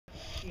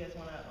do you guys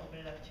want to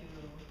open it up to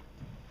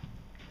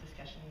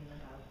discussion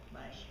about,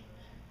 like,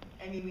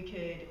 I mean, we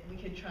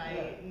could try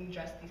and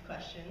address these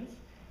questions,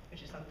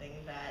 which is something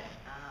that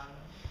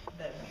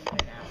that we've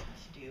been asked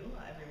to do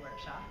every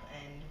workshop,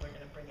 and we're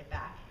going to bring it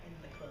back in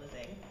the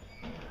closing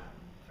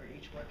for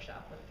each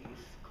workshop what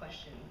these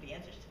questions, the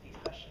answers to these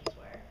questions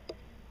were.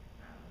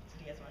 So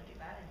do you guys want to do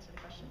that? Answer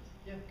the questions?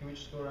 Yeah. Can we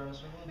just go around in a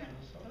circle and Sure, do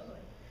this?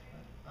 totally.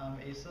 I'm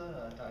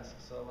Asa, Toxic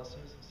Soil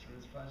Busters,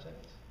 Students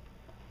Project.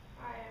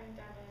 Hi, I'm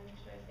Devin.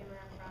 Should I say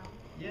where I'm from?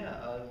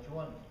 Yeah, if you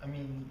want, I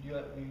mean, we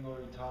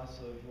already talked,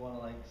 so if you want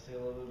to like say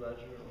a little bit about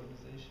your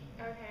organization.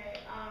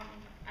 Okay,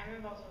 I'm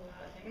involved with a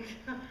lot of things.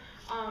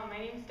 My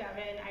name's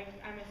Devin.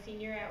 I'm a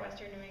senior at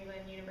Western New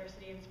England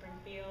University in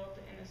Springfield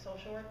in the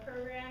social work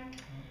program.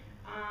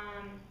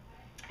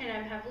 And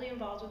I'm heavily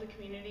involved with the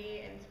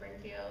community in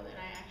Springfield, and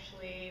I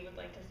actually would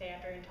like to stay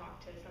after and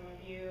talk to some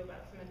of you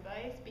about some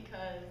advice,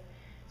 because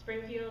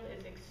Springfield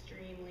is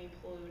extremely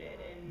polluted,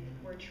 and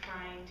we're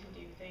trying to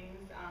do things.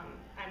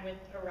 I'm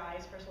with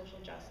Arise for Social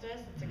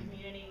Justice. It's a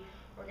community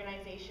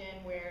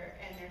organization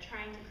and they're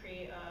trying to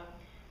create a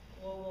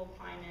global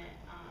climate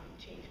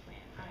change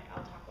plan.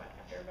 I'll talk about it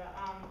after, but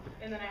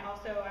and then I'm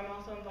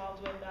also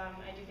involved with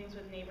I do things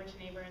with Neighbor to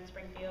Neighbor in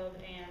Springfield,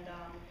 and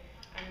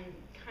I'm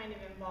kind of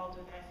involved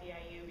with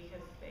SEIU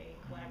because they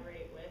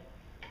collaborate with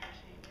Neighbor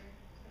to Neighbor.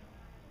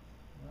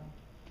 So.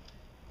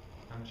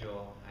 I'm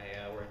Joel.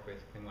 I work with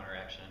Clean Water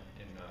Action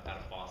out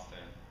of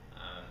Boston.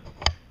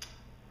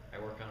 I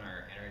work on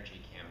our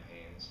energy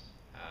campaigns,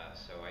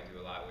 so I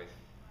do a lot with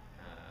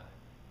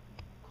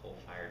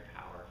coal-fired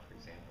power, for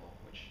example,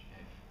 which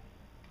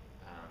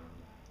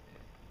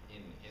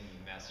in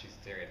the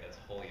Massachusetts area, that's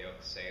Holyoke,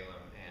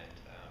 Salem, and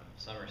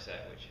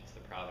Somerset, which is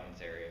the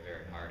Providence area,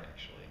 very hard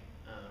actually.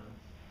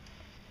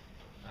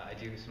 I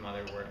do some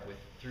other work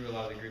through a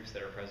lot of the groups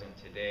that are present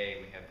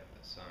today. We have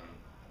some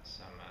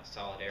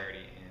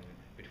solidarity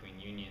between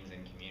unions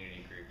and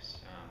community groups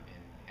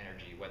in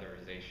energy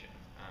weatherization.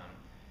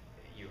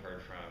 You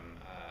heard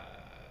from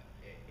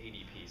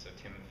ADP, so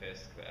Tim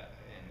Fisk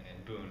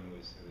and Boone, who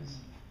was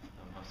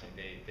hosting.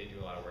 They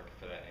do a lot of work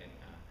for that in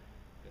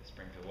the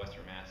Springfield,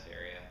 Western Mass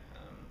area,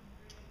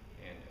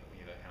 and we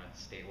have a kind of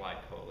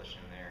statewide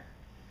coalition there.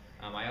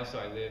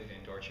 I live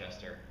in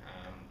Dorchester,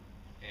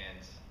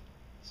 and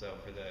so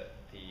for the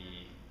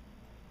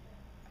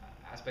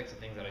aspects of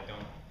things that I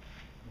don't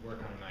work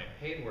on in my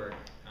paid work,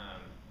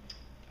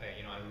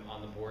 I'm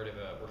on the board of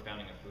we're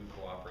founding a food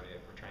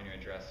cooperative. We're trying to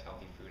address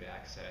healthy food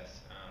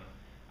access.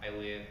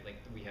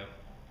 We have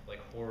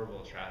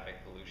horrible traffic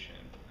pollution.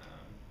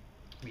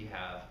 We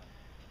have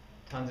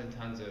tons and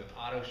tons of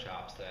auto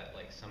shops that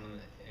some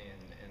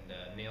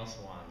in nail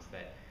salons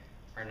that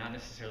are not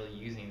necessarily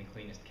using the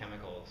cleanest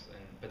chemicals,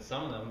 but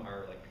some of them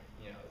are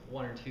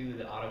one or two of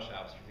the auto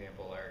shops, for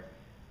example,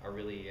 are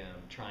really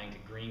trying to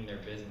green their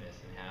business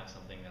and have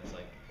something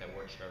that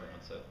works for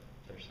everyone. So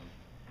there's some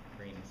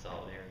green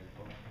solidarity.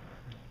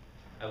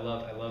 I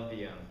love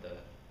the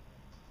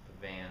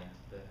van,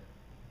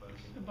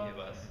 the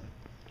bus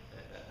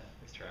that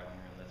is traveling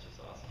around. That's just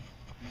awesome.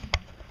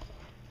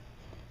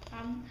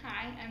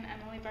 Hi, I'm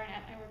Emily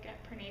Barnett. I work at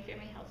Pernay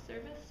Family Health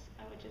Service,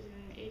 which is an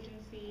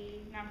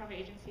nonprofit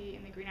agency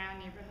in the Green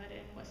Island neighborhood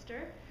in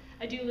Worcester.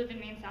 I do live in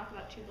Maine South,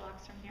 about 2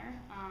 blocks from here.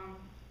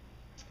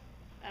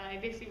 I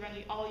basically run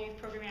the all-youth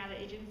programming out of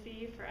the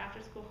agency, for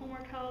after-school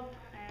homework help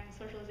and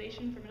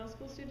socialization for middle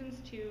school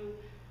students, to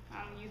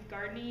youth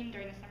gardening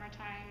during the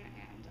summertime,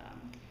 and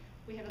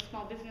we have a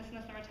small business in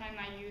the summertime.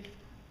 My youth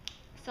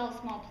sell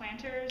small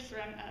planters,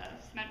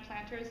 cement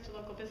planters, to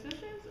local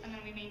businesses, and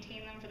then we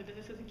maintain them for the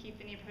businesses and keep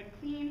the neighborhood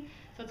clean.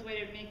 So it's a way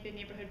to make the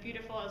neighborhood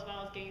beautiful, as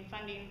well as getting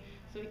funding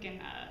so we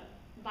can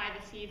buy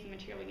the seeds and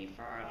material we need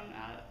for our own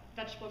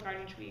vegetable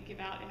garden, which we give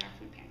out in our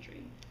food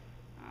pantry.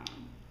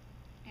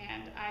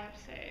 And I have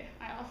to say,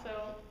 I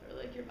also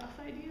really like your bus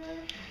idea.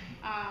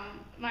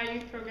 My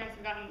youth programs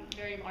have gotten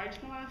very large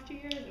in the last 2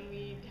 years, and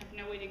we have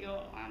no way to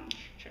go on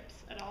trips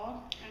at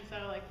all. And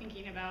so,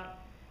 thinking about,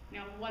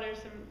 what are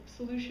some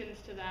solutions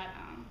to that?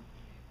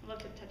 I'd love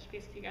to touch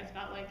base with you guys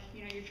about,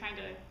 you're trying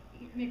to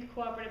make a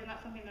cooperative, and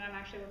that's something that I'm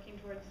actually working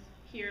towards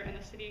here in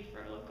the city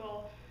for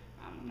local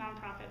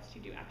nonprofits to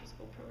do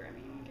after-school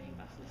programming and getting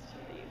buses to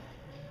the youth.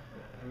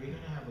 Are we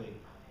gonna have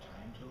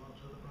time to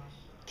the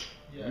bus?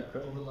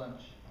 Yeah, over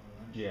lunch.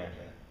 Yeah.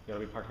 Okay. Yeah,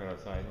 it'll be parked right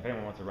outside. If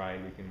anyone wants a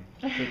ride, we can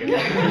take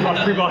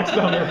it 3 blocks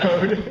down the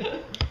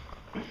road.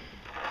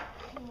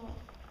 Well,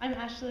 I'm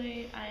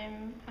Ashley.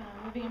 I'm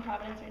living in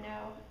Providence right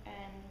now,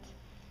 and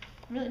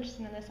I'm really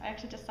interested in this. I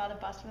actually just saw the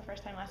bus for the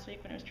first time last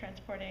week when it was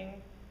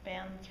transporting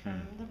bands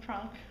from the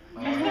Pronk.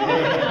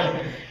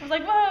 I was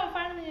like, whoa,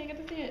 finally I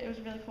get to see it. It was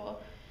really cool.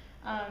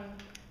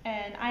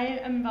 And I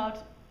am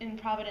involved in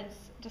Providence,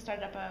 just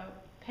started up a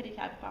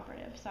pedicab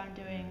cooperative, so I'm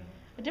doing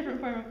a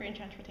different form of green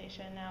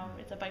transportation now.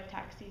 It's a bike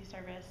taxi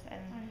service,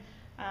 and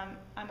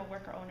I'm a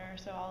worker owner,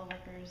 so all the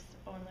workers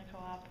own the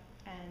co-op,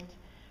 and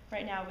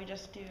right now we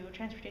just do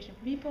transportation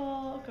for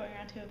people, going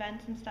around to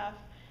events and stuff,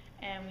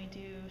 and we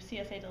do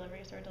CSA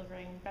deliveries, so we're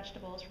delivering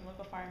vegetables from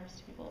local farms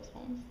to people's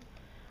homes.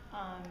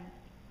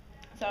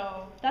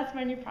 So that's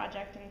my new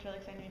project, and it's really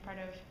exciting to be part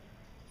of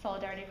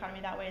Solidarity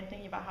Economy that way, and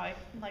thinking about how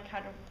how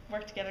to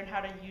work together and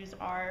how to use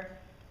our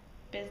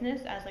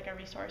business as like a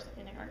resource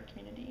in our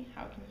community,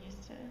 how it can be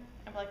used to,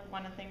 and like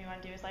one of the things we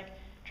want to do is like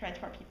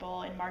transport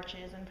people in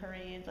marches and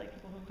parades, like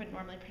people who couldn't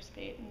normally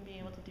participate, and be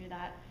able to do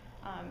that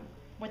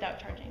without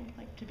charging,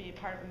 like to be a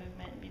part of a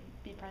movement and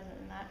be present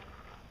in that.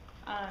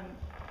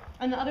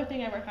 And the other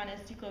thing I work on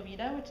is Ciclo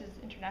Vida, which is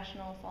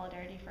international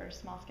solidarity for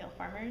small scale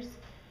farmers.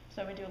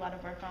 So we do a lot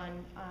of work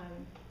on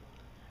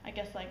I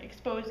guess like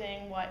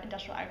exposing what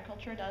industrial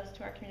agriculture does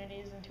to our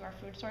communities and to our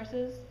food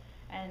sources,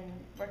 and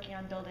working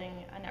on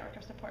building a network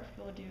of support for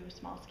people who do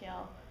small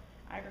scale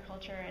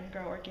agriculture and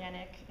grow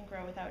organic and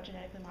grow without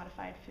genetically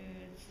modified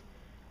foods,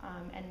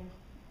 and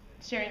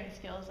sharing the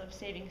skills of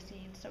saving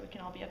seeds so we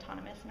can all be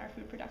autonomous in our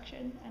food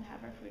production and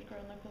have our food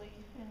grown locally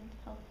and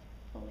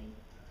healthfully.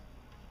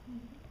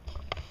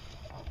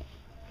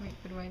 Wait,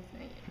 what do I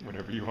say?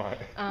 Whatever you want.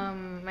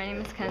 My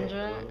name is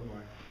Kendra.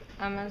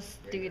 I'm a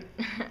student.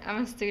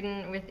 I'm a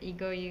student with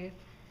Ego Youth,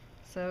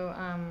 so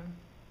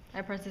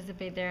I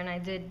participate there, and I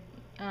did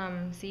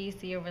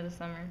CEC over the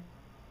summer.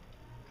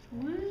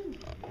 Woo.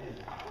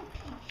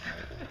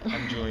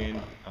 I'm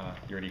Julian.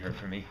 You already heard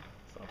from me,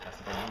 so I'll pass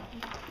it on.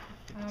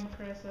 I'm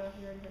Carissa,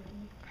 you already heard from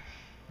me.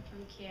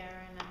 I'm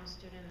Kiara, and I'm a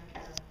student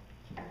at the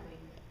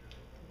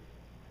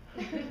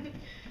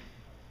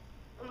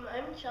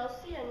I'm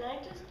Chelsea, and I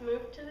just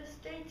moved to the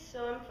States, so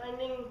I'm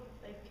finding,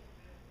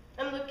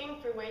 I'm looking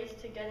for ways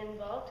to get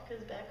involved,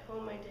 because back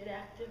home I did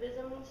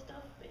activism and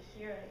stuff, but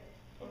here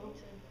I need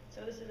to,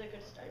 so this is a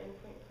good starting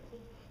point for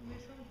me.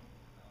 Where's home?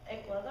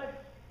 Ecuador.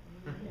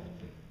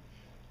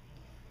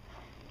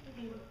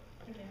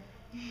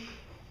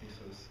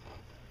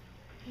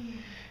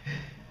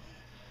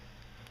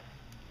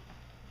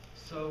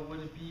 So would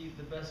it be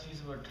the best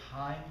use of our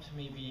time to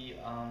maybe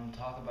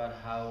talk about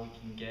how we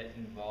can get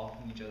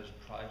involved in each other's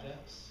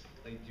projects?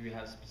 Like, do we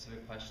have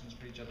specific questions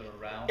for each other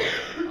around,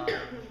 for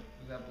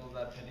example,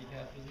 that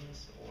pedicab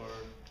business, or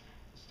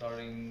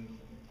starting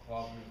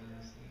cooperative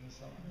business in the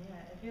summer? Yeah,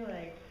 I feel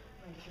like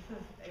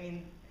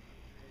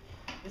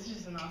this is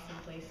just an awesome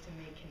place to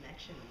make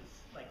connections,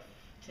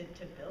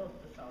 to build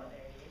the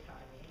solidarity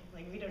economy.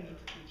 Like, we don't need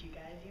to teach you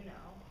guys, you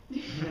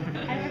know.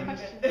 I have a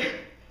question.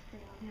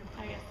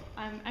 I guess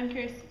I'm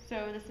curious.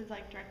 So this is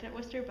like directed at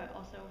Worcester, but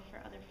also for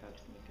other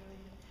folks in the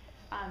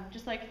community.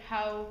 Just like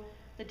how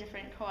the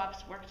different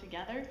co-ops work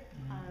together.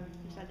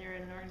 You said you're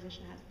in an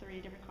organization that has 3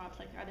 different co-ops.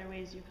 Like, are there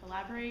ways you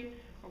collaborate,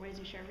 or ways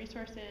you share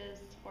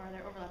resources, or are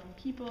there overlapping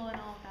people and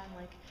all of that?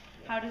 Like,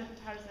 how does it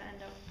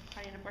end up?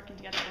 How do you end up working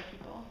together with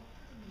people?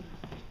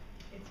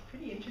 It's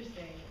pretty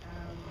interesting.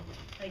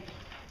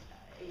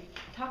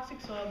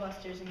 Toxic Soil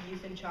Busters and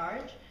Youth in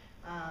Charge,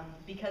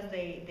 because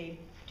they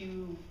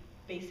do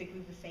basically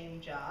the same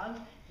job,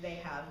 they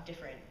have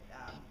different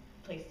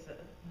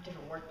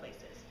different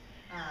workplaces.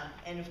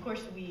 And of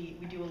course we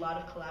do a lot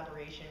of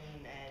collaboration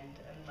and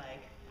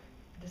like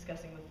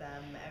discussing with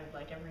them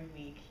every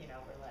week, you know,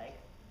 we're like,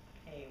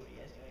 hey, what are you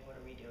guys doing? What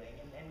are we doing?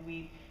 And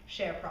we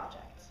share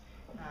projects.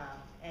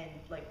 And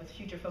like with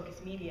Future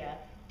Focus Media,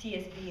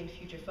 TSB and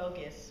Future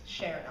Focus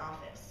share an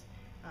office.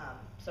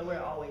 So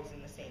we're always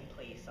in the same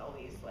place,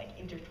 always like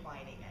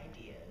intertwining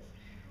ideas.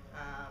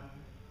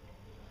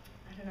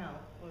 I don't know.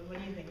 What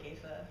do you think,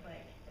 Asa?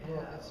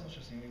 Well, it's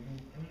interesting. We've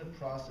been in the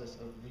process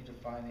of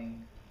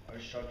redefining our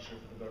structure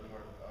for the better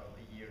part of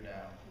a year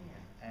now,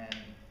 and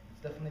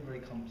it's definitely very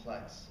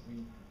complex.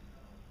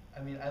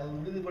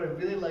 What I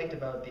really liked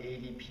about the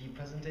ADP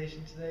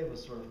presentation today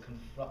was sort of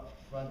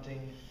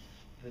confronting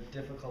the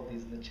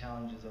difficulties and the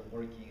challenges of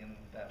working in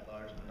that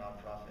large of a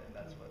nonprofit, and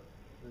that's what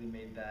really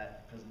made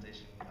that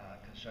presentation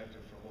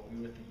constructive for what we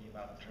were thinking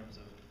about in terms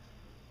of,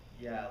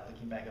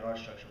 looking back at our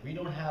structure. We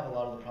don't have a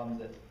lot of the problems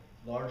that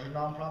larger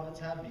nonprofits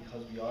have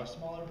because we are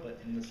smaller, but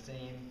in the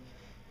same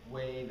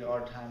way, there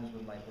are times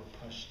when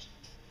we're pushed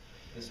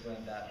this way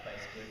and that by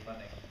specific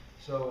funding.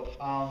 So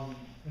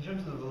in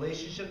terms of the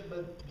relationship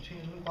between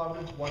different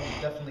cooperatives, one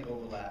is definitely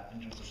overlap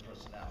in terms of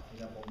personnel. For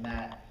example,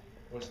 Matt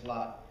works a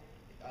lot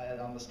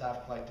on the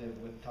staff collective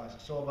with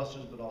Toxic Soil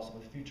Busters, but also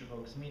with Future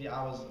Focus Media.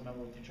 I was a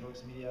member of Future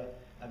Focus Media.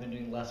 I've been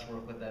doing less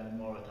work with them and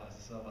more with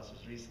Toxic Soil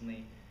Busters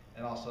recently.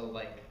 And also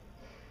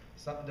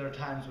there are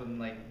times when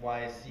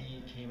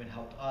YSC came and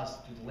helped us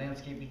do the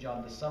landscaping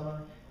job this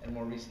summer, and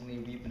more recently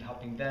we've been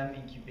helping them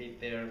incubate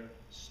their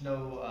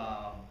snow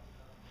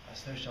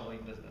shoveling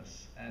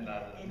business and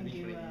the leaf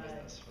do raking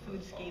business. For the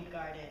fall. Foodscape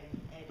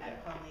Garden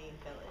at Conley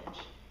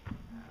Village,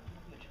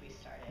 which we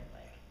started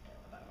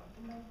about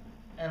a month ago.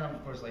 And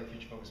of course,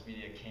 Future Focus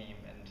Media came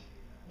and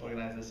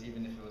organized this,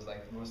 even if it was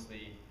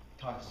mostly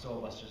Toxic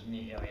Soil Busters,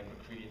 me, Haley, and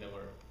McCready that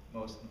were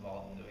most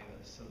involved in doing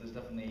this. So there's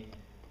definitely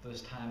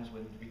those times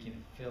when we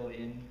can fill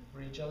in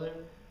for each other,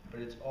 but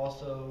it's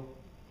also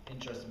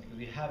interesting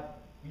because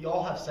we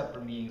all have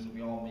separate meetings and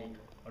we all make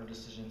our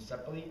decisions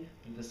separately,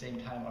 but at the same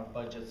time our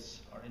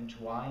budgets are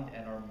intertwined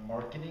and our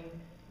marketing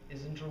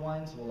is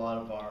intertwined, so a lot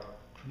of our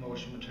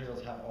promotion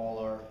materials have all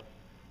our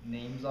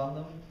names on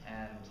them,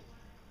 and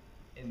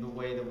in the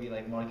way that we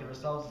like market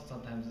ourselves, it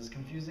sometimes is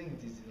confusing.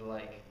 It's easy to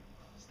like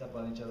step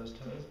on each other's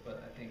toes,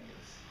 but I think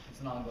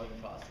it's an ongoing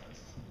process.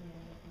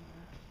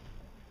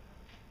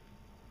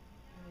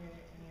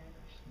 Any other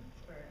questions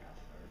for us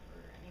or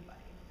for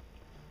anybody?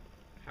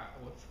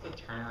 What's the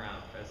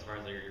turnaround as far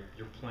as like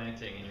you're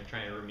planting and you're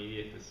trying to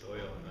remediate the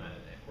soil in that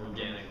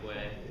organic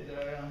way?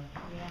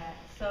 Yeah,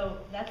 so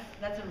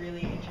that's a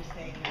really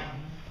interesting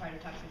part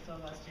of Toxic Soil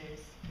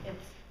Busters.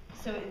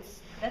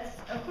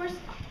 Of course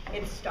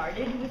it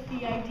started with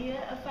the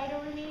idea of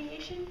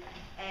phytoremediation,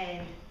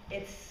 and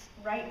it's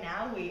right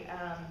now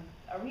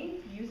are we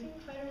using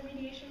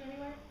phytoremediation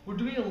anywhere? We're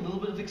doing a little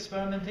bit of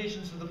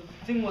experimentation. So the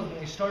thing was, when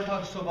we started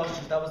talking to Soil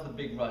Busters, that was the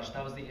big rush.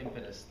 That was the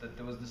impetus. That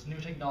there was this new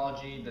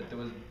technology that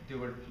they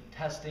were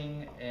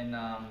testing in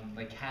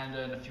like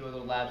Canada and a few other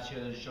labs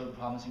here that showed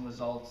promising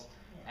results.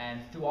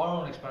 And through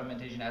our own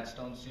experimentation at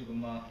Stone Soup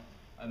and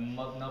a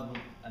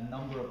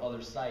number of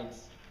other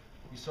sites,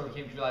 we sort of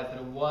came to realize that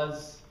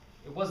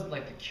it wasn't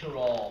like the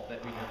cure-all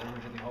that we had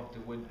originally hoped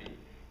it would be,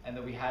 and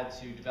that we had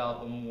to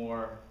develop a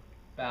more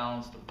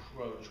balanced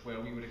approach where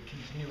we would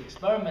continue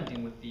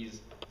experimenting with these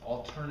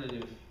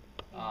alternative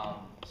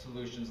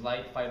solutions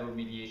like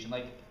phytoremediation,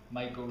 like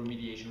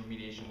remediation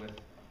with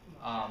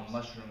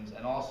mushrooms,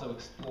 and also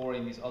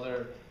exploring these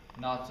other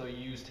not so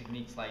used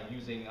techniques like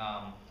using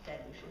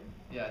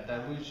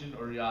dilution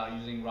or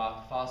using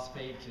rock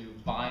phosphate to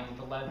bind with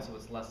the lead so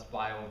it's less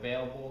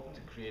bioavailable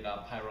to create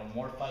a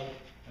pyromorphite,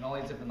 and all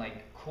these different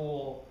like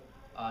cool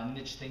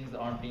niche things that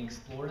aren't being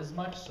explored as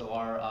much. So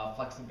our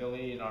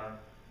flexibility and our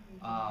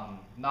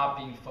not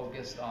being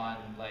focused on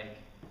like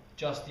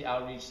just the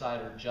outreach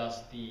side or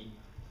just the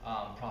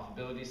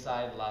profitability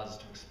side allows us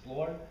to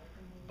explore.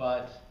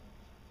 But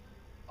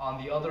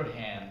on the other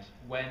hand,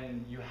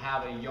 when you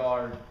have a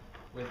yard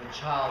with a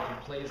child who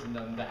plays in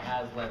them that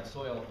has lead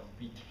soil,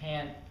 we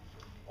can't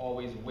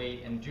always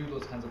wait and do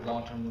those kinds of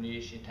long-term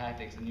remediation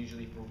tactics. And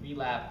usually for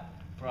WELAP,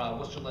 for our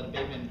Worcester Lead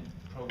Abatement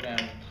Program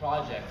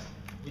projects,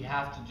 we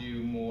have to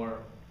do more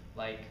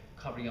like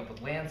covering up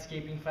with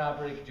landscaping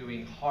fabric,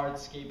 doing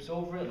hardscapes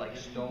over it like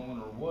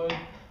stone or wood,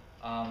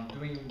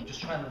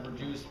 just trying to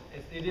reduce,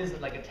 it is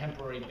like a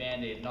temporary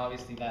band-aid, and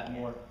obviously that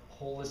more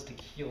holistic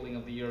healing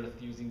of the earth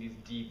using these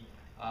deep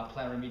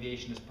plant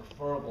remediation is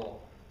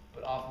preferable.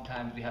 But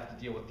oftentimes we have to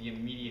deal with the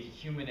immediate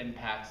human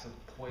impacts of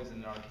poison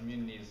in our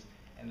communities,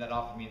 and that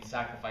often means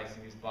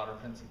sacrificing these broader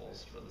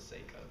principles for the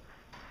sake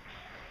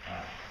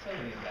of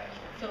putting it back.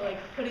 So like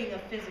putting a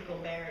physical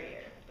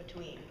barrier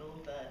between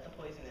the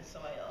poisonous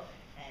soil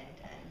and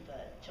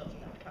the children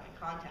that would come in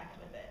contact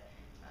with it.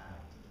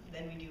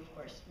 Then we do, of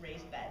course,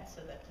 raised beds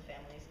so that the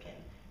families can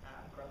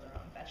grow their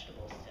own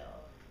vegetables still,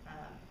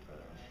 grow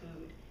their own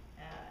food.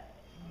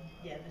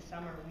 This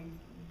summer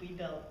we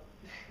built,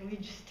 we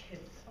just did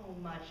so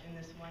much in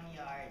this one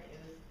yard. It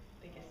was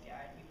the biggest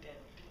yard. We did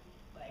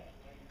like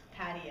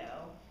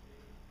patio,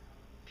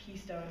 pea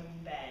stone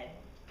bed,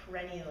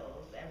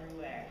 perennials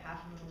everywhere,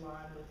 half of the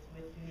lawn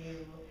with new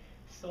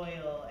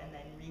soil, and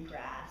then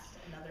regrassed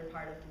another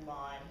part of the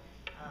lawn,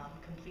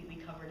 completely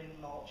covered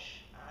in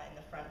mulch. In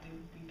the front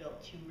we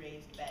built 2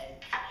 raised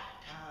beds.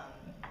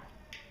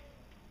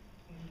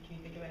 Can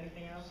you think of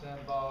anything else?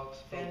 Sandbox,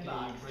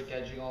 brick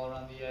edging all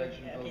around the edge,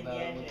 and built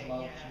that with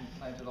mulch and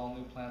planted all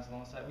new plants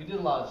alongside. We did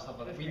a lot of stuff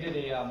like that. We did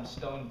a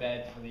stone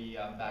bed for the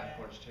back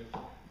porch too.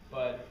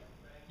 But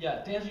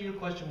yeah, to answer your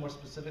question more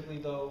specifically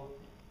though,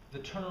 the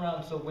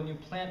turnaround, so when you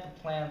plant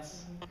the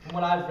plants, from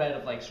what I've read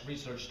of like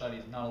research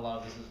studies, not a lot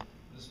of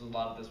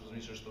this was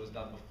research that was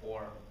done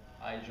before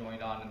I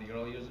joined on in the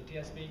early years of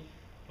TSB,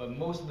 but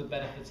most of the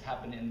benefits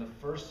happen in the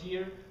first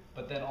year,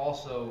 but then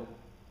also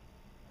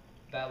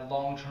that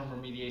long-term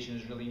remediation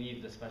is really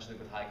needed, especially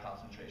with high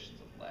concentrations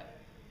of lead.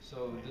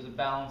 So there's a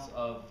balance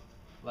of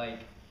like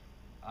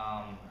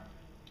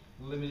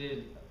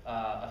limited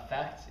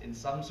effect in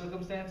some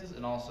circumstances,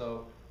 and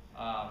also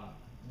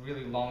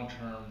really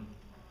long-term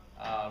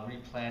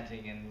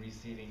replanting and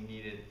reseeding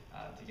needed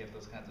to get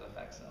those kinds of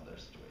effects in other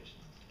situations.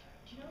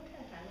 Do you know what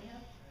kind of time we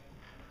have?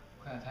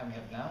 What kind of time we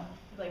have now?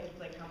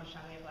 Like how much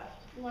time we have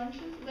left?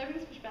 Lunches, they're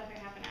gonna switch back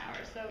in half an hour,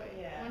 so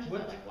lunch is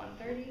at like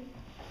 1:30.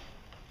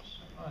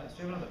 Alright, so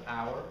we have another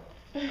hour.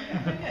 Okay,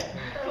 good.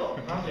 Cool.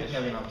 Probably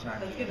have enough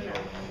time. That's good enough.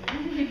 I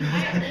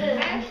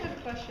actually have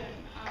a question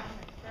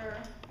for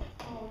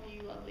all of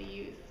you lovely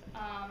youth.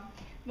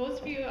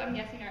 Most of you, I'm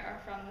guessing,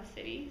 are from the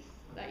cities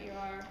that you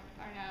are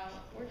now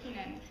working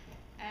in.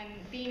 And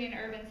being in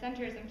urban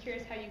centers, I'm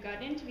curious how you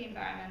got into the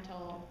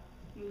environmental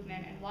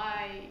movement and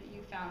why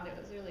you found it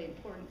was really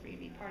important for you to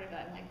be part of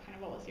that, and like kind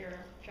of what was your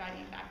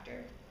driving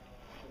factor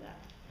for that?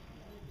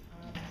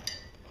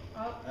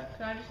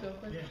 Can I just go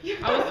quick? Yeah.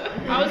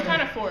 I was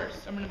kind of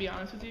forced, I'm gonna be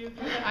honest with you.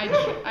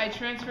 I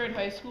transferred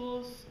high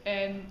schools,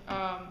 and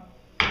I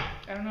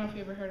don't know if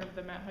you ever heard of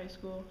the Met High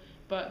School,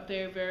 but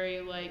they're very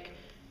like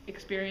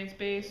experience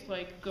based,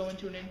 like go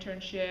into an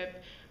internship,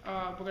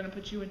 we're gonna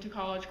put you into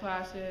college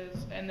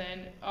classes, and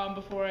then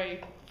before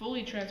I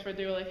fully transferred,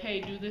 they were like,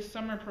 hey, do this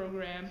summer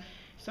program,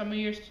 some of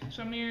your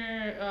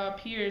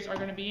peers are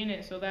gonna be in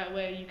it, so that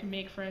way you can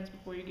make friends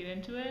before you get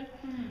into it.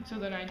 So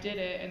then I did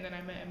it, and then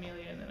I met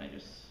Amelia, and then I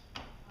just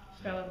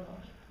fell in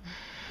love.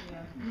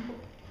 Yeah.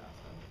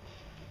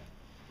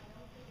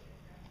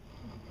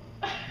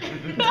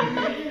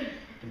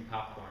 And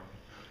popcorn.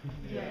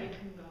 Yeah, you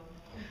can go.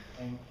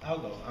 I'll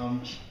go.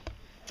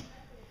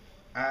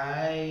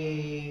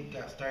 I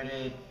got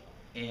started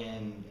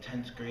in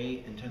 10th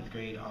grade. In 10th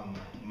grade,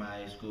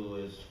 my school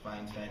was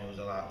Feinstein. It was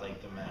a lot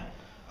like the Met.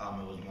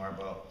 It was more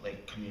about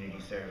like community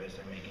service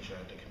and making sure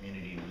that the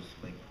community was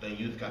like the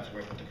youth got to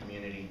work with the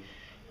community.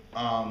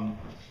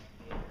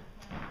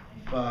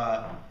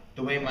 But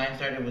the way mine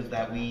started was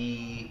that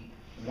we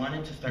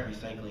wanted to start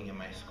recycling in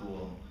my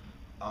school.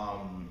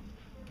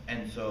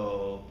 And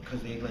so,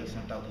 cause they like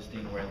sent out this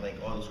thing where like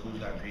all the schools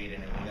got graded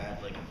and we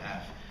got like an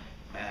F.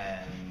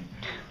 And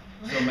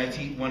so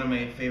one of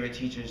my favorite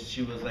teachers,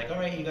 she was like, all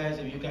right, you guys,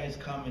 if you guys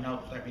come and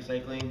help start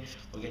recycling,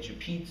 we'll get you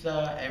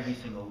pizza every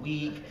single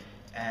week.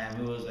 And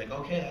we was like,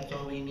 okay, that's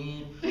all we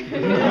need.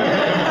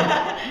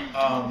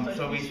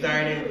 So we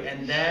started,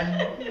 and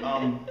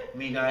then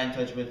we got in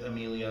touch with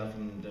Amelia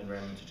from the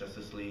Environmental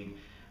Justice League.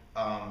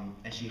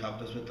 And she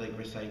helped us with like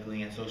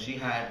recycling, and so she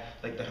had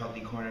like the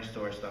Healthy Corner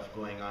store stuff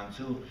going on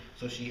too.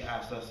 So she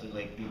asked us to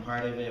like be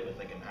part of it with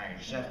like an Iron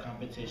Chef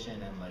competition,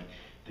 and like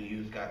the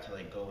youth got to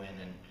like go in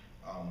and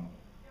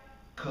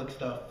cook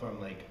stuff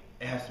from like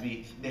they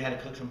had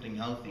to cook something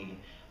healthy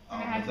It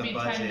with had to be a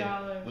budget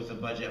 $10. with a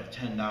budget of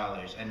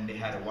 $10, and they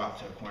had to walk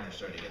to a corner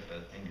store to get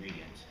the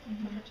ingredients.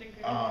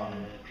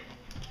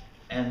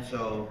 And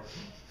so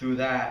through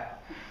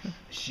that,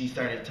 she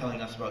started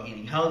telling us about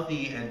eating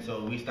healthy, and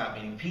so we stopped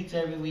eating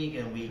pizza every week,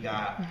 and we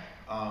got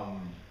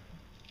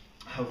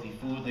healthy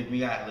food. Like we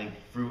got like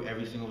fruit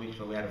every single week,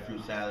 so we had a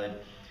fruit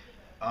salad.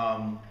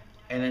 And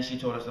then she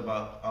told us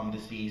about the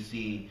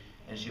CEC,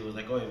 and she was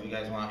like, "Oh, if you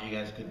guys want, you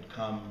guys could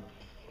come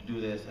do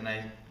this." And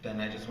then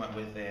I just went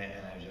with it,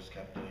 and I just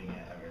kept doing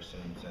it ever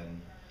since.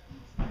 And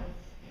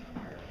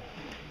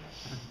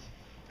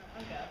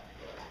Okay.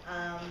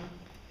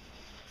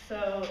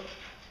 So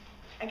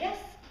I guess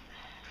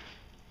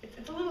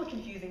it's a little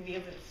confusing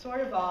because it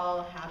sort of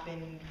all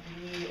happened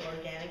really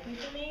organically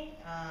for me.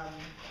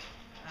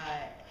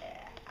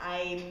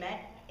 I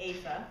met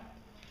Asa,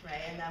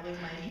 right, and that was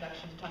my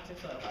introduction to Toxic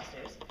Soil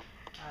Busters.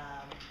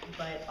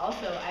 But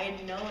also I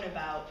had known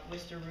about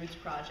Worcester Roots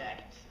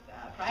Project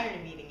prior to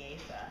meeting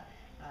Asa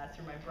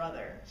through my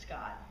brother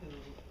Scott,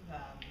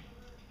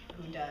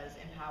 who does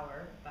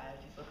Empower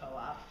Biodiesel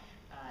Co-op,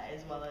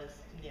 as well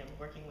as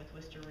working with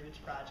Worcester Roots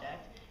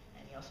Project.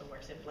 And he also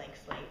works at Blank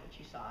Slate, which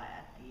you saw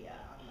at the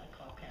on the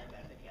Co-op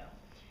Caravan video.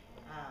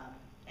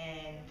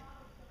 And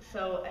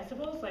so I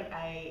suppose like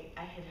I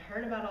had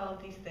heard about all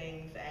of these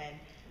things and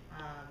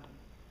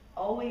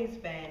always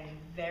been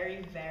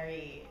very,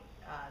 very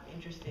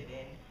interested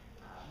in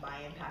my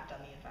impact on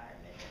the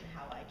environment and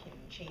how I can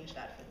change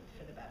that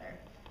for the better.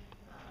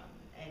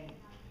 And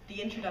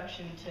the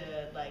introduction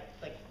to like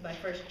my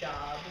first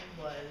job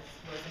was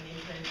an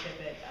internship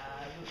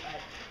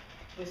at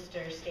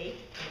Worcester State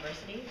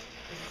University. It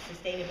was a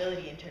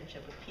sustainability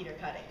internship with Peter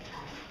Cutting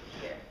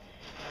here.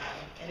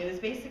 And it was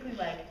basically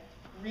like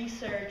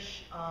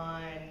research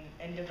on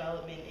and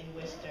development in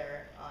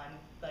Worcester on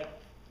like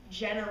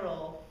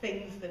general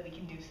things that we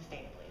can do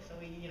sustainably. So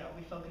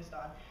we focused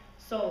on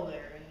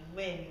solar and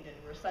wind and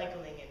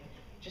recycling and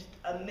just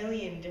a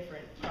million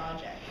different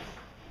projects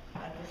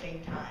at the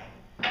same time,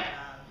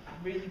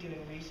 really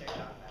doing research on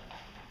them.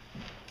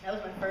 That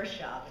was my first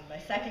job, and my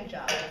second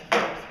job was of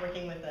course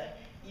working with a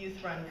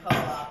youth-run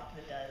co-op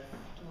that does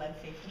lead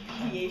safety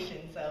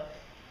mediation. So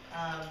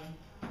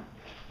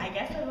I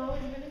guess I've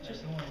always been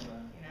interested.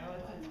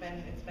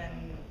 It's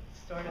been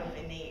sort of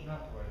innate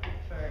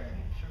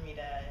for me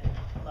to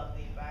love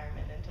the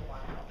environment and to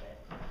want to help it.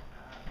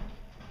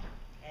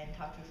 And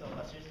Toxic Soil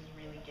Busters has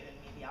really given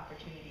me the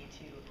opportunity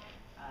to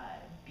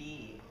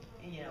be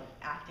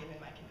active in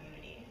my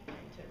community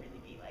and to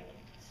really be like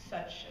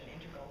such an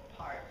integral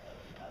part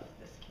of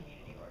this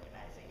community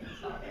organizing and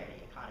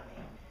solidarity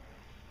economy.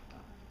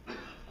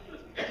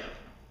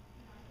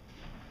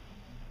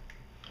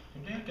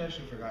 Something I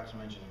actually forgot to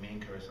mention, me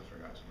and Carissa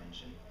forgot to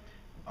mention,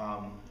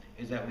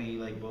 is that we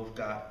like both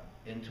got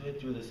into it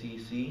through the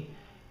CEC,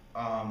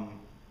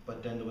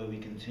 but then the way we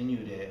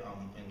continued it,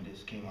 and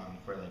this came on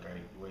for like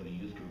where the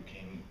youth group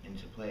came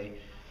into play,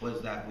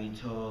 was that we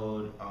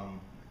told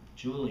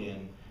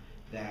Julian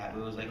that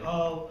it was like,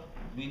 oh,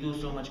 we do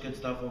so much good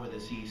stuff over the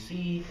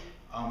CEC,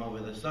 over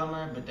the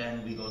summer, but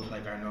then we go to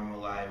like our normal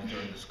lives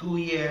during the school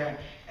year,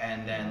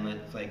 and then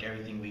it's like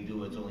everything we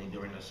do is only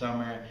during the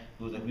summer.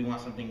 It was like we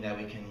want something that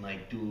we can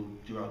like do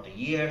throughout the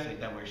year, so like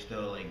that we're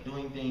still like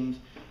doing things.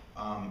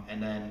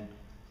 And then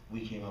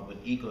we came up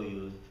with Eco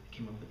Youth,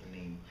 came up with the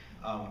name.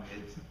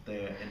 It's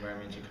the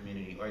Environmental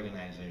Community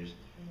Organizers.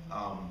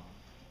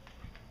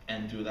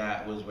 And through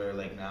that was where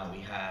like now we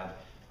have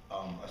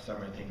a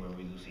summer thing where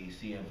we do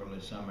CEC, and from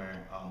the summer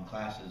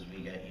classes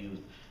we get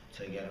youth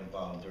to get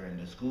involved during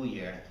the school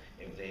year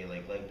if they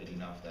like liked it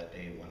enough that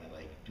they want to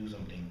like do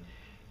something.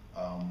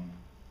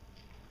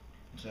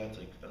 So that's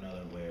like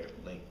another where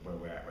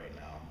we're at right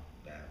now.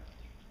 That.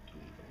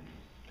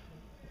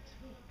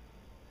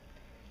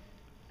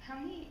 How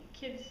many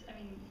kids, I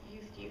mean,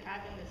 youth do you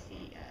have in the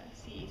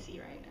CEC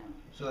right now?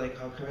 So like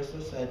how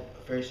Carissa said,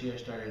 first year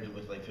started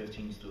with like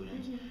 15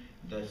 students. Mhm.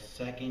 The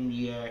second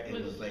year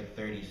it was like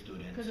 30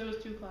 students. Because it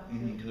was 2 classes.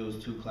 Because it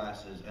was 2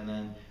 classes, and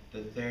then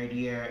the third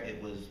year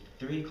it was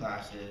 3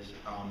 classes,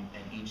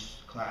 and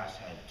each class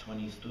had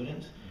 20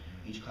 students.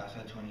 Each class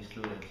had 20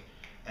 students,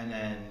 and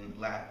then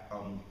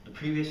the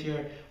previous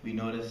year we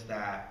noticed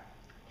that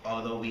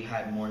although we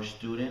had more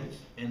students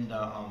in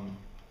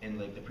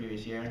the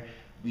previous year,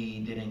 we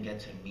didn't get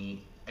to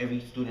meet. Every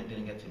student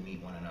didn't get to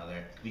meet one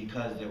another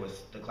because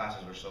the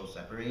classes were so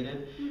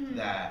separated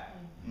that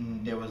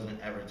there wasn't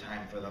ever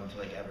time for them to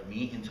like ever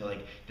meet until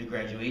like the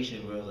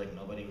graduation, where it was like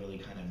nobody really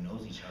kind of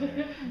knows each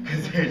other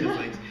because they're just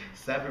like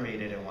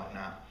separated and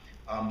whatnot.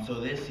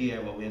 So this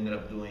year what we ended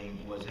up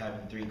doing was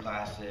having 3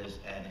 classes,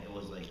 and it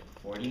was like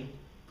 40.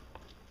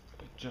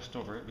 Just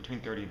over, between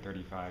 30 and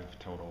 35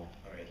 total.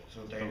 Alright, so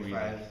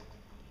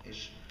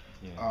 35-ish.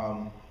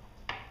 Yeah.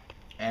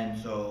 And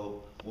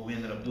so what we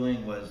ended up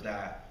doing was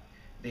that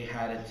they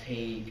had to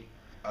take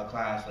a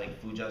class like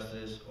food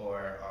justice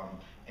or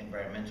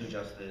environmental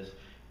justice,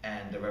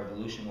 and the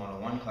Revolution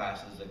 101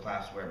 class is the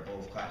class where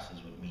both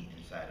classes would meet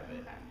inside of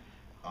it.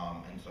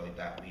 And so like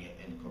that we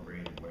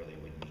incorporated where they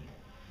would meet.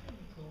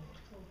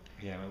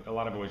 Yeah, a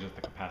lot of it was just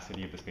the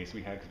capacity of the space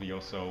we had, because we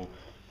also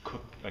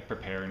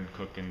prepare and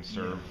cook and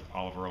serve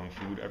all of our own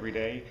food every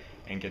day,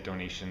 and get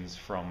donations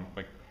from,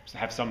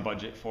 have some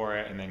budget for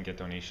it and then get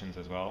donations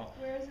as well.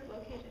 Where is it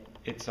located?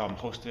 It's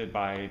hosted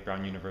by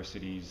Brown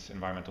University's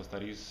Environmental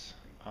Studies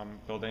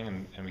building,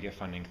 and we get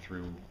funding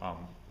through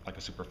like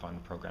a super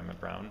fund program at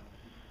Brown.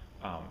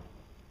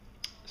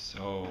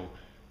 So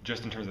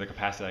just in terms of the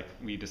capacity,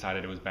 we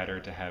decided it was better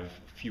to have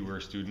fewer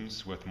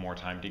students with more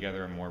time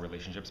together and more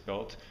relationships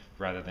built,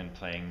 rather than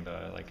playing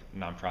the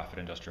nonprofit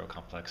industrial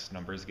complex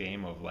numbers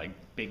game of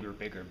bigger,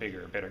 bigger,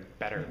 bigger,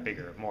 better,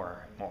 bigger,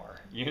 more,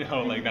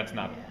 that's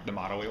not the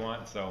model we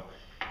want. So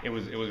it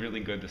was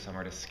really good this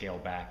summer to scale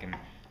back and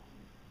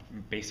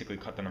basically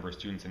cut the number of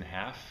students in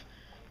half,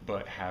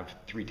 but have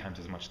 3 times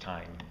as much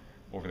time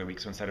over the week.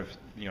 So instead of,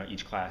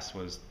 each class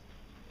was,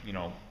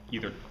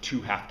 either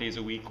 2 half days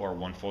a week or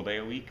 1 full day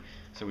a week.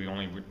 So we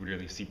only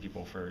really see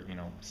people for,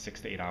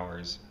 6 to 8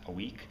 hours a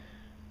week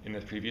in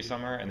the previous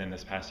summer. And then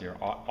this past year,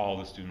 all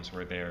the students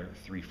were there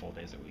 3 full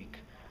days a week.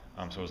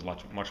 So it was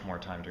much more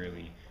time to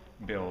really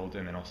build,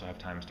 and then also have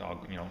times to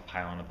all,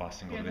 pile on a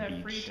bus and go to the beach.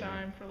 Have free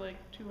time for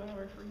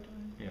 2-hour free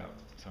time. Yeah,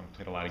 so we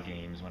played a lot of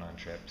games, went on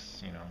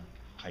trips,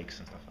 hikes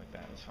and stuff like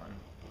that. It was fun.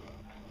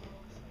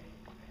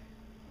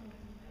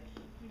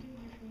 We didn't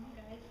hear from you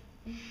guys.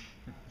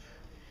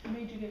 What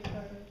made you get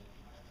started?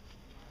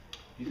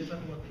 You can talk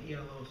about the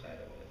ELO side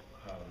of it,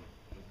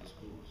 with the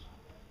schools.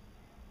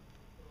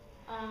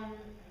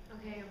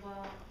 Okay,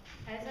 well,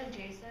 I said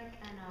JSEC,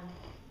 and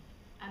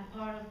I'm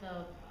part of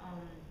the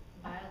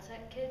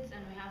biotech kids,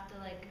 and we have to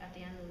at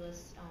the end of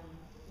this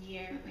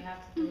year we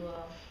have to do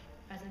a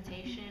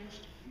presentation,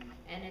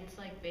 and it's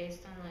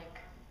based on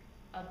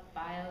a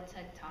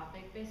biotech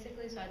topic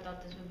basically. So I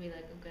thought this would be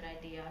a good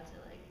idea to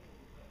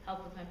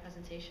help with my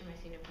presentation, my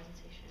senior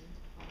presentation.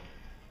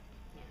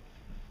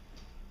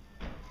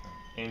 Yeah.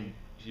 And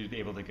you'd be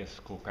able to get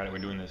school credit. We're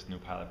doing this new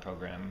pilot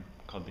program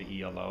called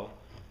the ELO,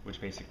 which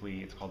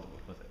basically it's called,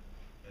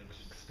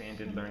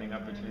 Expanded Learning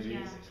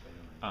Opportunities,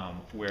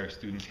 where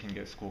students can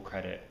get school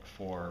credit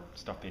for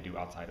stuff they do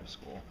outside of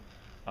school.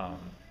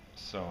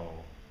 So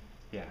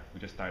yeah, we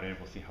just started.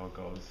 We'll see how it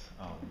goes.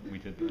 We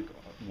did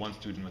 1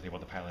 student was able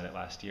to pilot it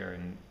last year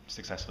and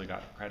successfully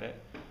got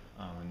credit,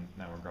 and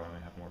now we're growing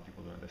and have more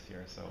people doing it this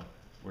year. So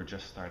we're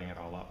just starting it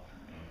all up,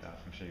 and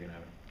I'm sure you're gonna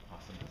have an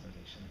awesome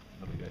presentation.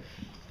 It'll be good.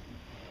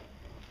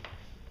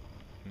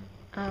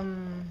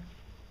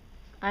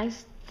 I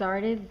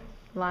started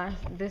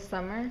this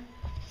summer,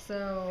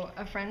 so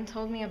a friend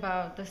told me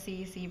about the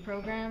CEC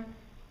program,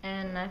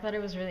 and I thought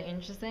it was really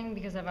interesting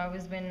because I've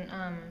always been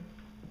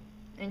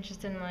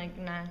interested in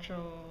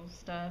natural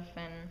stuff,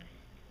 and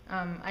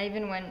I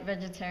even went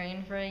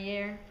vegetarian for a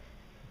year.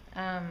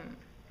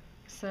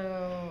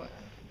 So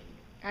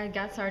I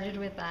got started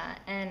with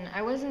that, and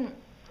I wasn't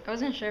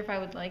sure if I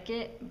would like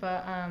it,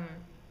 but I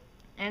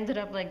ended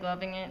up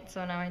loving it.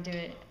 So now I do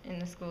it in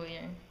the school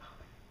year,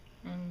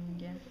 and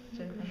yeah, it's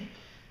really fun.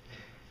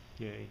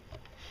 Yay.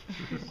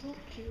 So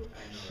cute.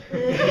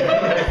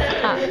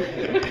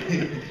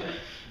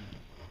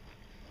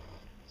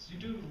 So you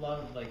do a lot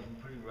of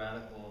pretty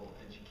radical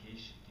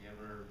education. Do you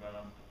ever run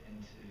up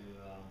into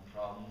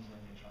problems when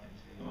you're trying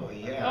to?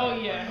 Oh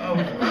yeah.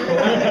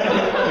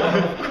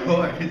 Of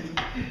course.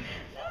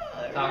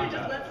 No,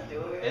 just let's do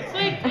it. It's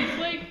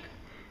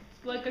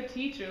like a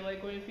teacher.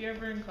 If you're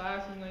ever in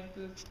class and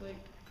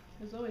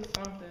there's always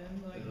something.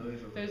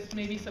 There's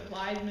maybe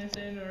supplies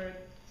missing, or a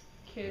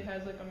kid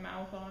has a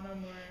mouth on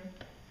him, or.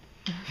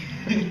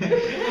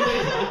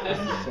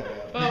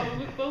 But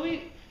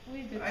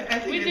we did. I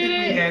think we did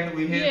it.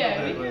 we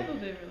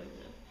handled it really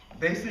good.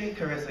 They say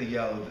Carissa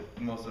yelled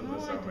most of No,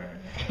 the I summer.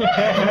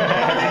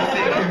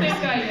 I don't think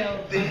I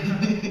yelled.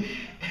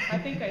 I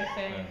think I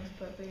sang,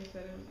 but they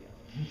said it was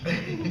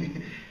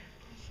yelling.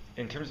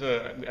 In terms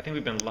of, I think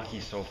we've been lucky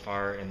so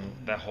far in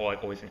that whole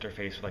like always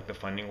interface with like the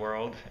funding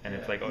world, and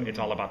it's like it's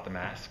all about the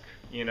mask,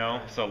 you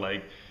know. So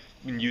like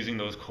when using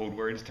those code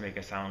words to make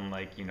it sound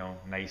like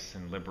nice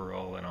and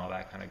liberal and all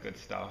that kind of good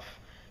stuff,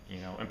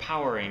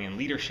 empowering and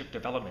leadership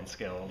development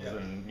skills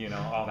and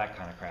all that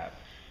kind of crap.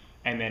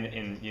 And then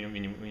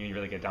when you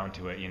really get down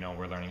to it,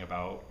 we're learning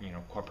about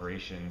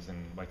corporations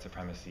and white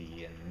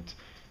supremacy and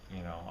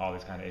all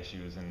these kind of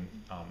issues, and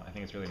I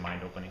think it's really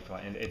mind-opening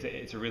and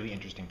it's a really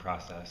interesting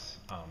process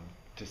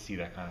to see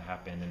that kind of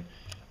happen. And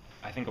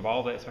I think of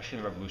all the, especially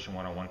in the Revolution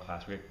 101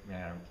 class, we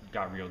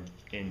got real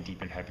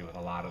deep and heavy with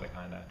a lot of the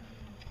kind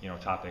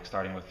of topics,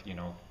 starting with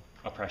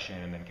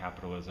oppression and then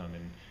capitalism,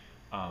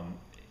 and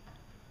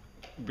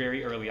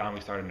very early on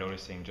we started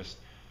noticing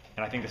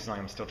and I think this is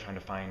something I'm still trying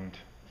to find.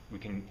 We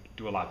can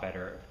do a lot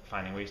better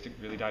finding ways to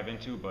really dive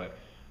into, but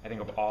I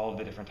think of all of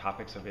the different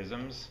topics of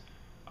isms,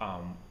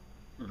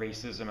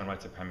 racism and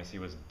white supremacy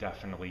was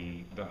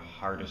definitely the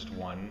hardest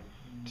one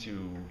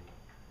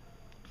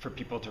for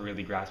people to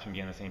really grasp and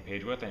be on the same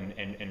page with,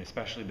 and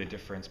especially the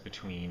difference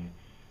between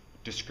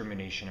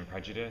discrimination and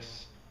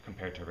prejudice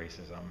compared to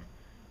racism.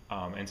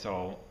 And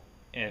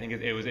I think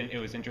it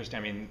was interesting.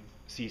 I mean,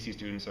 CEC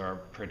students are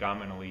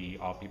predominantly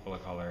all people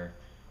of color.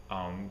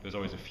 There's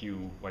always a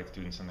few white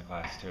students in the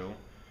class too,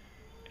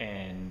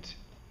 and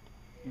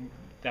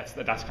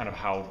that's kind of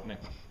how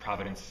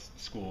Providence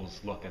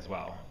schools look as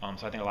well.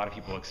 So I think a lot of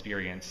people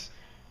experience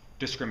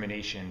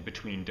discrimination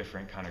between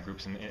different kind of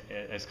groups, and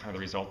as kind of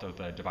the result of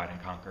the divide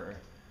and conquer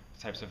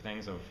types of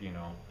things, of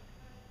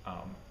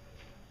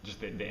just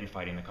the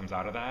infighting that comes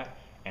out of that,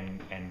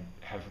 and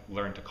have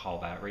learned to call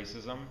that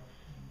racism,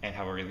 and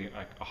have a really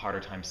a harder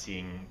time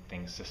seeing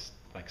things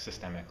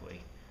systemically.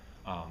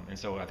 And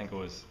so I think it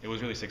was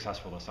really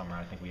successful this summer.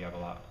 I think we have a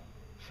lot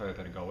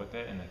further to go with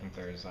it, and I think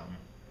there's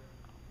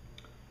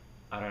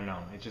I don't know.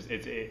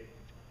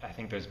 I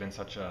think there's been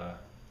such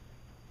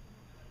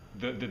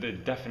the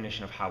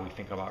definition of how we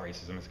think about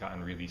racism has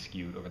gotten really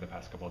skewed over the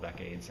past couple of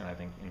decades, and I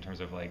think in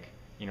terms of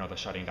the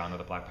shutting down of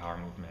the Black Power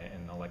movement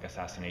and the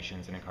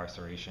assassinations and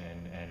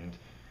incarceration and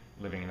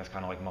living in this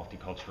kind of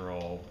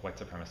multicultural white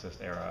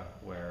supremacist era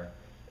where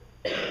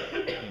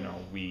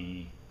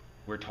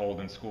we're told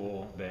in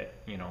school that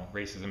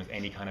racism is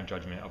any kind of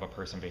judgment of a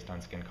person based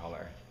on skin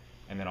color.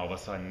 And then all of a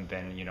sudden,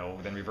 then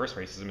reverse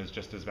racism is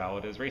just as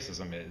valid as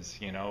racism is,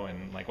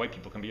 and white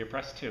people can be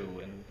oppressed too,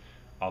 and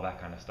all that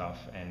kind of stuff.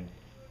 And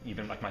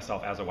even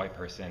myself as a white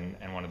person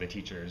and one of the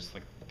teachers,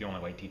 the only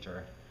white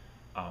teacher,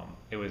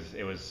 it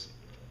was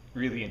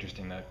really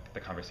interesting the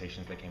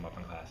conversations that came up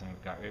in class, and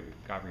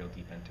it got real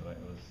deep into it.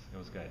 It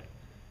was good.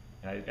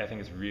 And I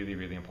think it's really,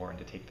 really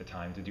important to take the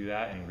time to do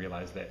that and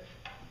realize that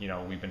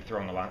we've been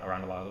throwing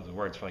around a lot of those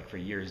words for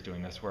years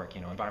doing this work,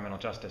 environmental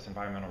justice,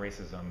 environmental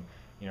racism,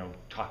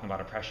 talking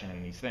about oppression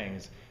and these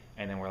things,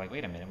 and then we're like,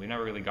 wait a minute, we've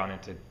never really gone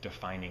into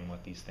defining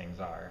what these things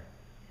are,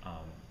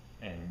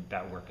 and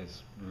that work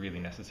is really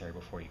necessary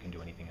before you can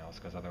do anything else,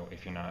 because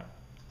if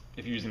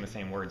you're using the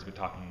same words but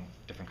talking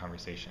different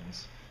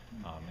conversations,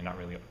 and not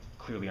really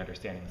clearly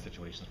understanding the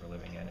situations we're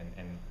living in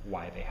and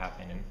why they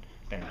happen, and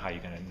then how you're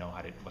going to know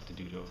what to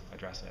do to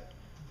address it.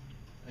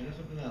 I guess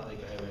something that I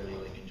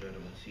really enjoyed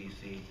with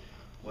CC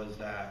was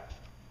that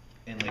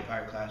in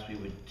our class we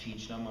would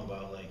teach them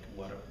about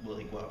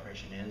what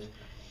oppression is,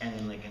 and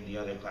then in the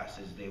other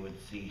classes they would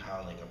see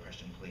how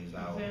oppression plays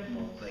out,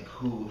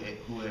 who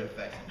it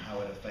affects and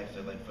how it affects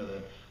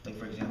it.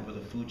 For example,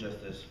 the food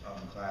justice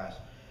class,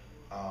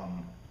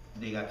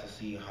 they got to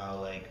see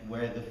how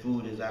where the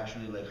food is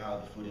actually how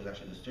the food is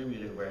actually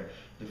distributed, where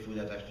the food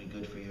that's actually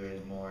good for you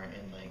is more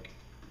in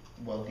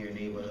wealthier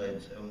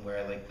neighborhoods, and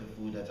where the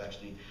food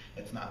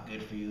that's not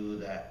good for you,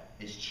 that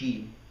is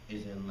cheap,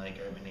 is in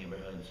urban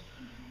neighborhoods.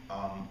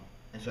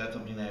 And so that's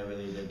something that I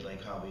really did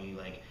how we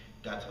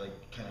got to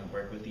kind of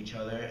work with each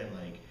other, and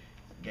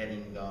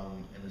getting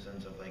them in the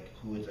sense of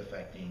who it's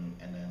affecting,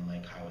 and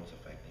then how it's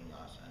affecting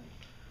us. And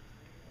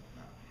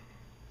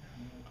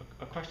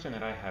a question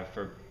that I have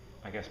for,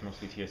 I guess,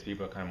 mostly TSB,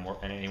 but kind of more,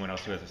 and anyone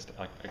else who has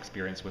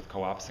experience with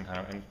co-ops and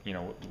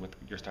with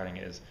your starting,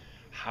 is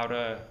how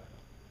to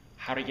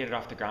get it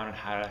off the ground and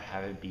how to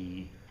have it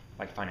be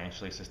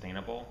financially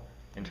sustainable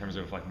in terms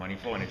of money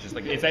flow. And it's just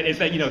is that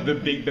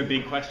the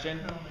big question,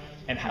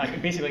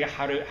 and basically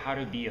how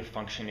to be a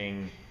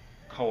functioning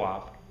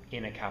co-op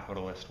in a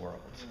capitalist world,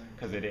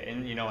 because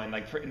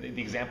for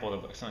the example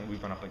of something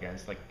we've run up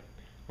against,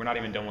 we're not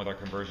even done with our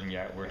conversion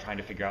yet. We're trying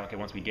to figure out, okay,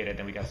 once we get it,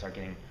 then we got to start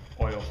getting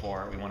oil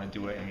for it. We want to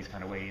do it in these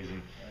kind of ways,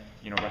 and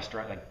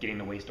restaurant getting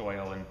the waste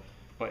oil,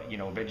 but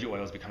veggie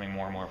oil is becoming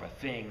more and more of a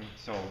thing.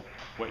 So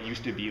what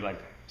used to be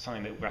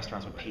something that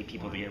restaurants would pay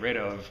people to get rid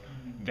of,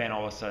 then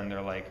all of a sudden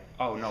they're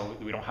oh no,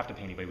 we don't have to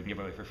pay anybody, we can give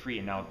it away for free,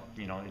 and now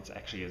it's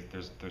actually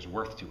there's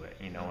worth to it,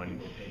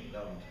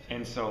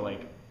 and so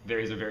there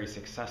is a very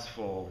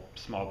successful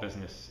small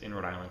business in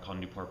Rhode Island called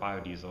Newport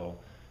Biodiesel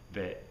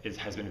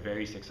has been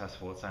very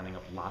successful at signing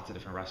up lots of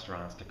different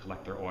restaurants to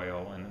collect their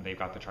oil, and they've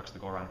got the trucks to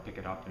go around and pick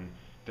it up, and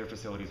their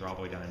facilities are all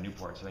the way down in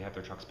Newport, so they have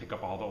their trucks pick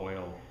up all the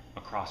oil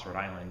across Rhode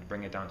Island,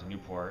 bring it down to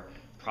Newport,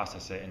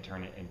 process it, and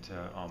turn it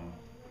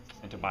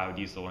into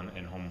biodiesel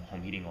and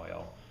home heating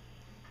oil.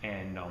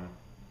 And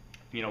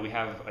we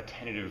have a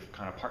tentative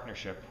kind of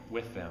partnership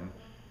with them,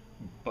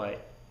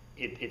 but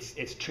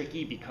it's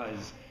tricky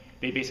because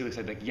they basically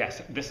said, like,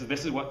 yes, this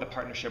is what the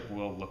partnership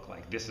will look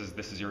like. This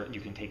is your,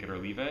 you can take it or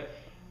leave it.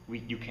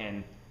 You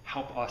can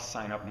help us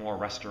sign up more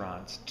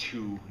restaurants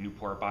to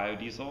Newport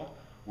Biodiesel,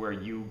 where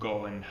you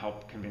go and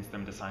help convince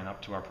them to sign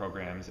up to our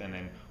programs, and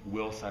then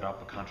we'll set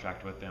up a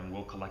contract with them.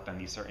 We'll collect on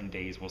these certain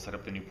days. We'll set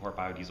up the Newport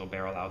Biodiesel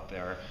barrel out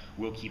there.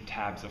 We'll keep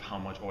tabs of how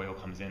much oil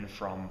comes in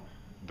from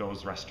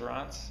those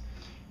restaurants,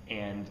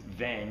 and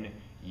then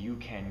you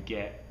can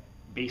get,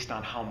 based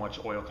on how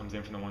much oil comes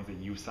in from the ones that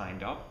you've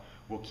signed up,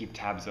 we'll keep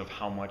tabs of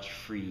how much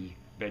free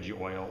veggie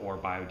oil or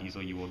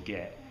biodiesel you will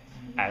get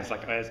as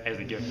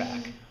a give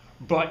back.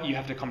 But you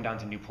have to come down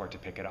to Newport to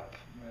pick it up.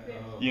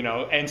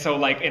 And so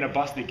like in a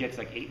bus that gets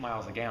like 8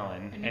 miles a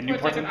gallon, and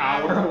Newport's an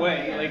hour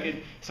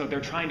away, so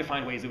they're trying to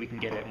find ways that we can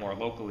get it more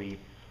locally.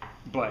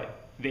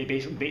 But they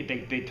basically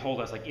they told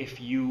us, like, if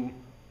you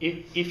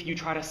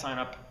try to sign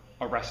up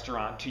a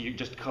restaurant to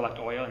just collect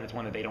oil, and it's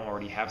one that they don't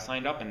already have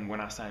signed up, and we're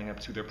not signing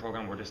up to their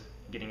program, we're just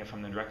getting it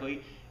from them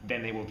directly,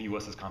 then they will view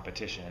us as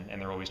competition,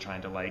 and they're always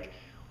trying to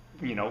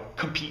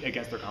compete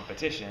against their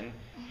competition.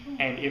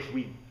 And if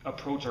we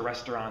approach a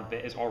restaurant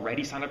that is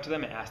already signed up to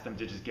them and ask them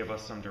to just give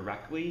us some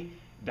directly,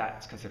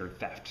 that's considered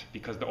theft,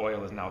 because the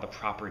oil is now the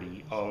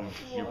property of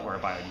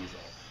Newport Biodiesel.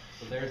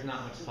 So there's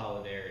not much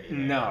solidarity there.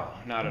 No,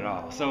 not at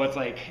all. So it's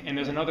like, and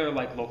there's another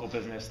like local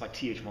business like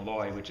T.H.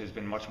 Malloy, which has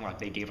been much more like,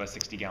 they gave us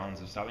 60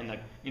 gallons of stuff, and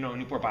like,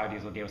 Newport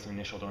Biodiesel gave us an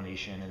initial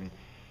donation, and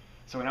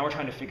so now we're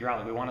trying to figure out,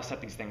 like, we want to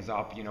set these things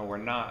up,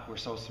 we're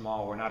so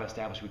small, we're not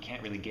established, we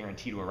can't really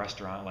guarantee to a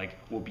restaurant, like,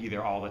 we'll be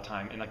there all the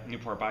time. And like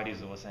Newport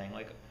Biodiesel was saying,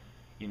 like,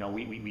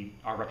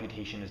 our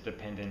reputation is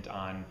dependent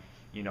on,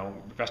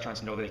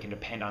 restaurants know that they can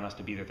depend on us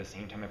to be there at the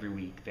same time every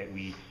week, that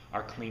we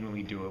are clean when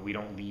we do it, we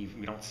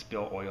don't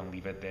spill oil and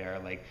leave it there,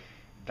 like,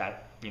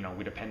 that,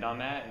 we depend on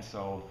that, and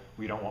so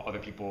we don't want other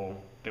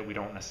people that we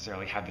don't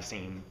necessarily have the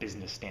same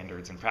business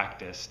standards and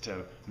practice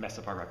to mess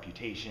up our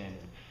reputation.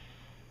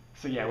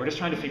 So yeah, we're just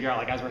trying to figure out,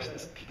 like, as we're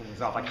kicking things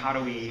off, like, how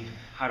do we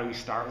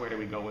start? Where do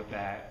we go with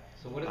that?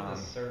 So what is the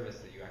service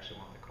that you actually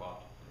want the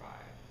co-op to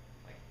provide?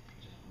 Like,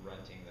 just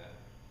renting the...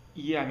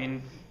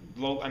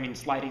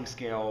 sliding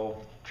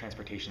scale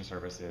transportation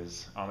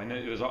services. And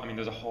there's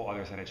a whole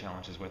other set of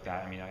challenges with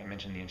that. I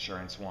mentioned the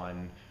insurance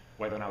one.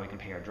 Whether or not we can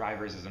pay our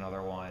drivers is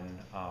another one.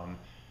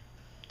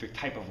 The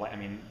type of,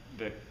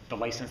 the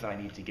license that I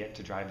need to get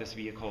to drive this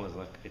vehicle is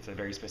it's a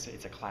very specific,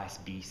 it's a Class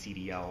B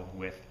CDL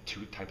with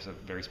 2 types of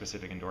very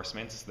specific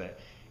endorsements, that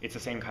it's the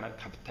same kind of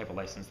type of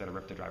license that a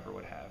RIPTA driver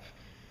would have.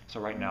 So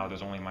right now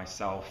there's only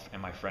myself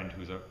and my friend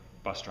who's a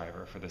bus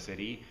driver for the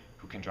city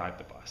who can drive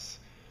the bus.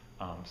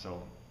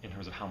 So in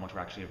terms of how much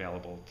we're actually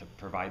available to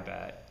provide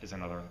that is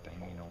another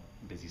thing,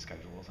 busy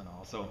schedules and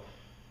all. So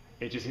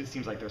it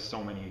seems like there's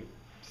so many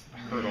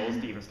hurdles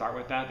to even start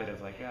with that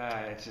it's like,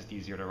 it's just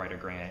easier to write a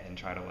grant and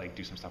try to like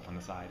do some stuff on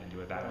the side and do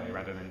it that way,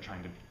 rather than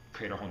trying to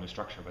create a whole new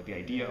structure. But the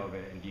idea of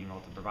it and being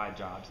able to provide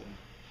jobs and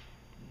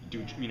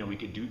do, we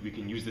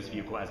can use this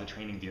vehicle as a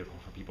training vehicle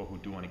for people who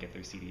do want to get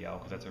their CDL,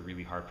 because that's a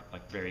really hard,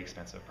 like, very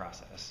expensive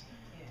process,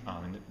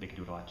 and they can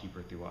do it a lot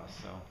cheaper through us.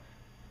 So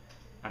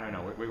I don't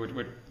know,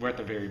 we're at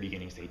the very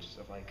beginning stages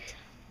of like,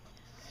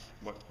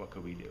 what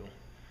could we do?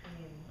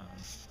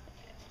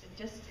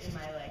 Just in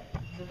my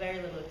the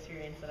very little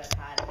experience that I've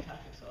had in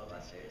Toxic Soil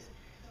Busters,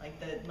 my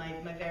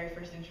very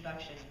first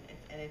introduction,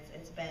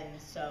 it's been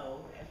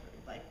so,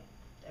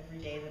 every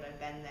day that I've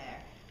been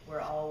there,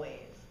 we're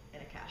always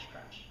in a cash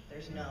crunch.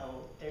 There's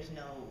no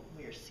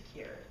we're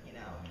secure,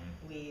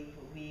 we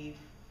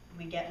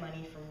get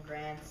money from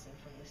grants and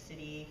from the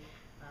city,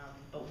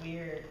 but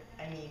we're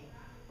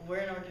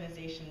an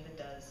organization that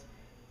does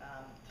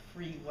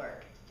free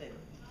work that,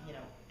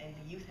 and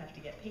the youth have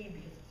to get paid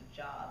because it's a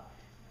job.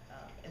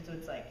 And so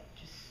it's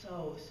just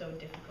so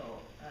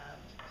difficult,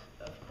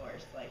 of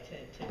course,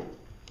 to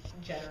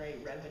generate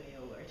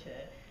revenue or to,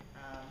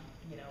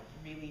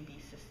 really be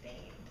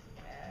sustained.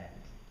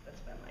 And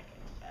that's been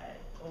an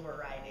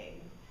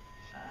overriding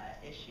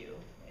issue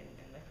in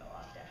the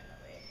co-op,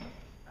 definitely.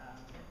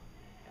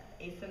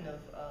 Asa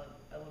knows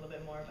a little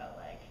bit more about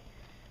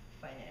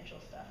financial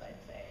stuff, I'd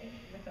say, in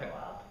the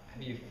co-op.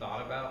 Have you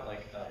thought about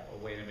a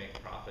way to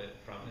make profit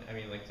from it?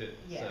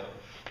 Yeah.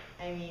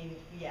 We've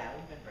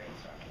been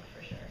brainstorming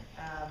for sure.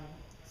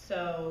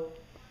 So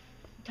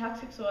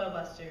Toxic Soil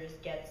Busters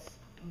gets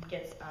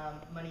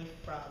money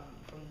from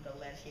the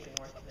landscaping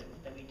work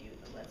that we do,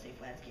 the Lead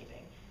Safe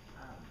landscaping,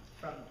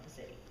 from the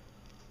city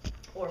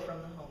or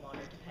from the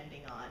homeowner,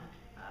 depending on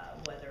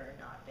whether or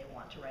not they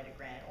want to write a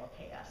grant or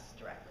pay us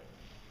directly.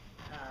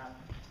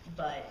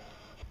 But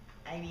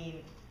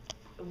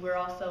we're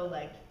also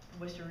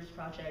Worcester Roots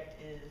Project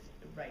is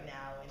right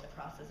now in the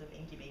process of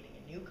incubating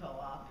a new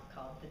co-op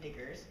called The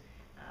Diggers,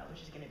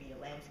 which is going to be a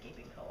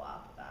landscaping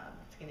co-op.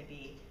 It's going to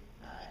be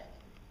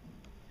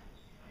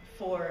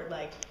for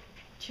like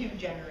to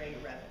generate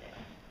revenue.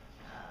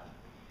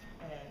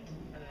 And I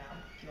don't know,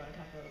 do you want to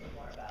talk a little bit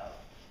more about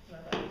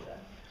Lisa?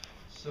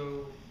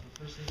 So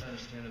the first thing to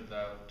understand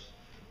about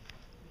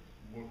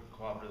worker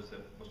cooperatives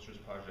that Worcester's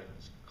project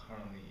is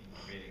currently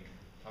incubating,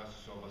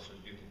 so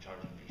Worcester's Youth in Charge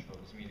and Future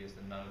Focus Media, is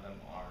that none of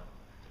them are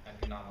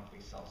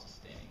economically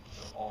self-sustaining.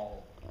 They're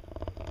all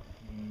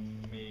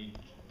the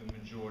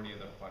majority of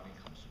their funding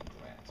comes from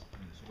grants.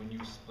 So when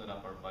you split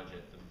up our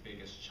budget, the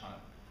biggest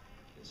chunk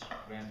is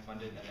grant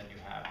funded, and then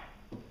you have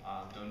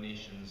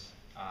donations,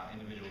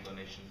 individual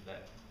donations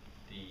that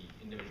the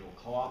individual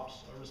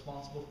co-ops are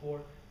responsible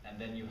for, and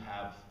then you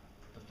have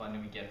the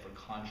funding we get for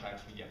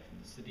contracts we get from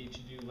the city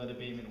to do lead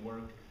abatement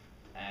work,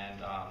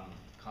 and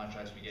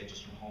contracts we get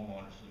just from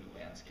homeowners to do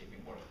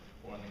landscaping work,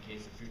 or in the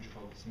case of Future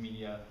Focus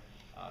Media,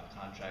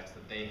 contracts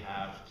that they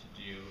have to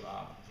do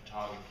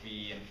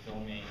photography and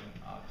filming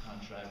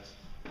contracts,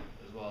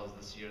 as well as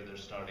this year they're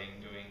starting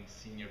doing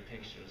senior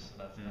pictures, so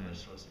that's another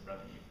source of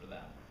revenue for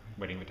them.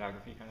 Wedding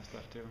photography kind of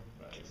stuff too.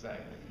 Right,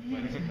 exactly.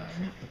 Wedding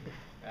photography.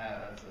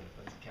 That's a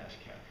cash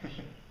cow for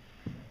sure.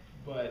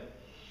 But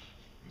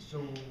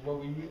so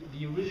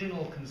the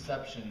original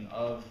conception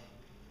of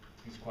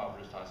these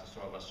cooperative ties to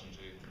Soil Western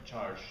Youth in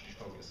Charge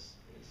Focus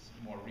is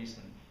more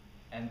recent,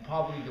 and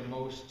probably the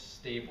most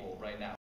stable right now.